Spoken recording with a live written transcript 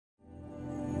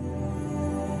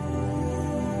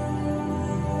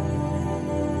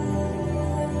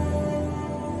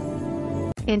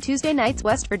In Tuesday night's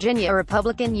West Virginia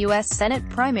Republican U.S. Senate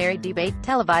primary debate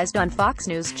televised on Fox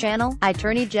News Channel,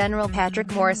 Attorney General Patrick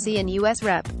Morrisey and U.S.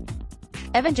 Rep.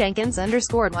 Evan Jenkins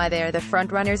underscored why they are the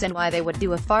frontrunners and why they would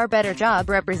do a far better job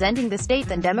representing the state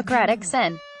than Democratic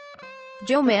Sen.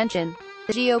 Joe Manchin.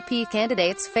 The GOP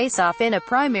candidates face off in a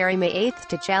primary May 8th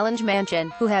to challenge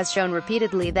Manchin, who has shown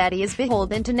repeatedly that he is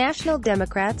beholden to national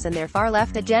Democrats and their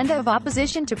far-left agenda of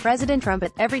opposition to President Trump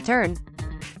at every turn.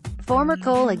 Former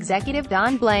Coal executive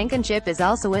Don Blankenship is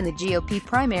also in the GOP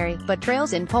primary, but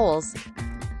trails in polls.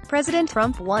 President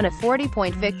Trump won a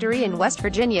 40-point victory in West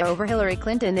Virginia over Hillary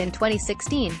Clinton in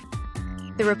 2016.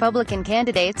 The Republican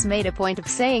candidates made a point of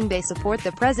saying they support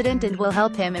the president and will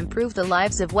help him improve the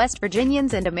lives of West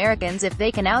Virginians and Americans if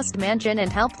they can oust Manchin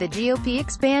and help the GOP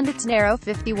expand its narrow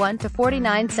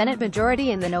 51-49 Senate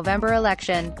majority in the November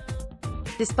election.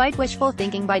 Despite wishful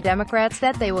thinking by Democrats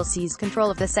that they will seize control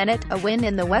of the Senate, a win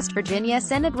in the West Virginia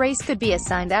Senate race could be a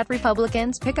sign that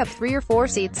Republicans pick up 3 or 4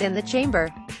 seats in the chamber.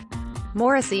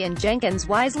 Morrisey and Jenkins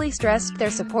wisely stressed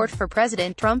their support for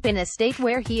President Trump in a state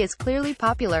where he is clearly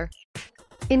popular.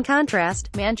 In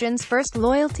contrast, Manchin's first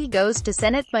loyalty goes to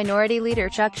Senate Minority Leader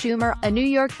Chuck Schumer, a New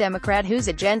York Democrat whose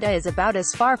agenda is about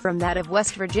as far from that of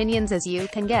West Virginians as you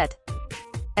can get.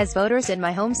 As voters in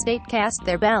my home state cast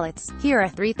their ballots, here are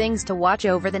 3 things to watch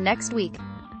over the next week.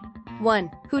 1.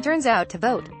 Who turns out to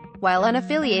vote? While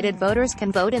unaffiliated voters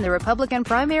can vote in the Republican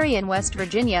primary in West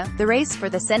Virginia, the race for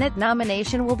the Senate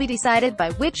nomination will be decided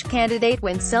by which candidate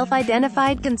wins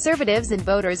self-identified conservatives and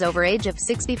voters over age of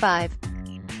 65.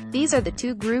 These are the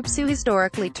 2 groups who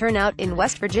historically turn out in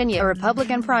West Virginia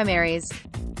Republican primaries.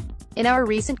 In our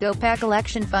recent GOP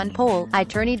election fund poll,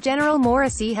 Attorney General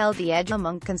Morrisey held the edge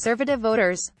among conservative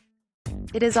voters.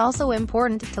 It is also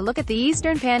important to look at the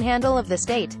eastern panhandle of the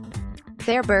state.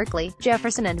 There Berkeley,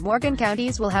 Jefferson and Morgan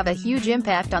counties will have a huge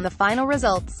impact on the final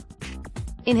results.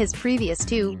 In his previous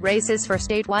 2 races for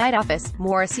statewide office,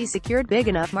 Morrisey secured big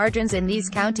enough margins in these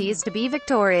counties to be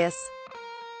victorious.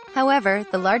 However,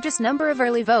 the largest number of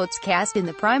early votes cast in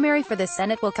the primary for the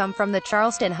Senate will come from the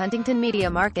Charleston-Huntington media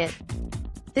market.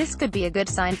 This could be a good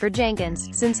sign for Jenkins,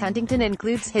 since Huntington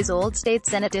includes his old state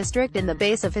Senate district in the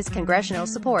base of his congressional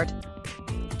support.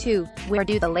 2. Where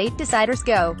do the late deciders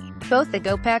go? Both the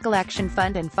GOP Election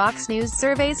Fund and Fox News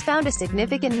surveys found a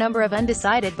significant number of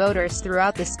undecided voters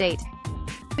throughout the state.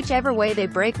 Whichever way they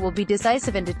break will be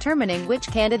decisive in determining which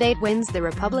candidate wins the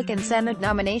Republican Senate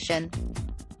nomination.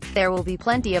 There will be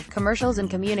plenty of commercials and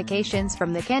communications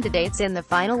from the candidates in the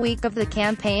final week of the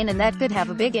campaign, and that could have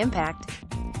a big impact.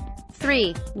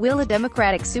 3. Will a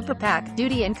Democratic super PAC,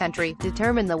 Duty and Country,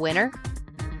 determine the winner?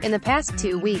 In the past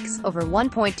 2 weeks, over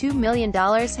 $1.2 million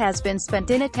has been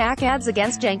spent in attack ads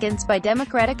against Jenkins by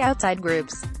Democratic outside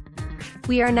groups.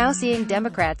 We are now seeing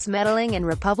Democrats meddling in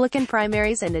Republican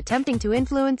primaries and attempting to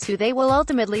influence who they will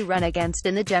ultimately run against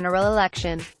in the general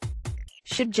election.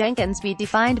 Should Jenkins be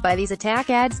defined by these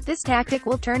attack ads, this tactic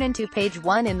will turn into page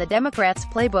 1 in the Democrats'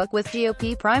 playbook with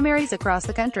GOP primaries across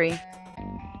the country.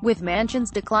 With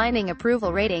Manchin's declining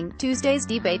approval rating, Tuesday's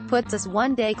debate puts us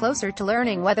 1 day closer to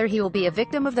learning whether he will be a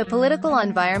victim of the political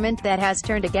environment that has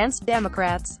turned against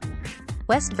Democrats.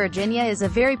 West Virginia is a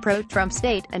very pro-Trump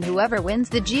state, and whoever wins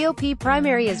the GOP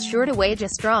primary is sure to wage a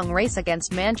strong race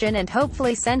against Manchin and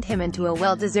hopefully send him into a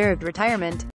well-deserved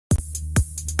retirement.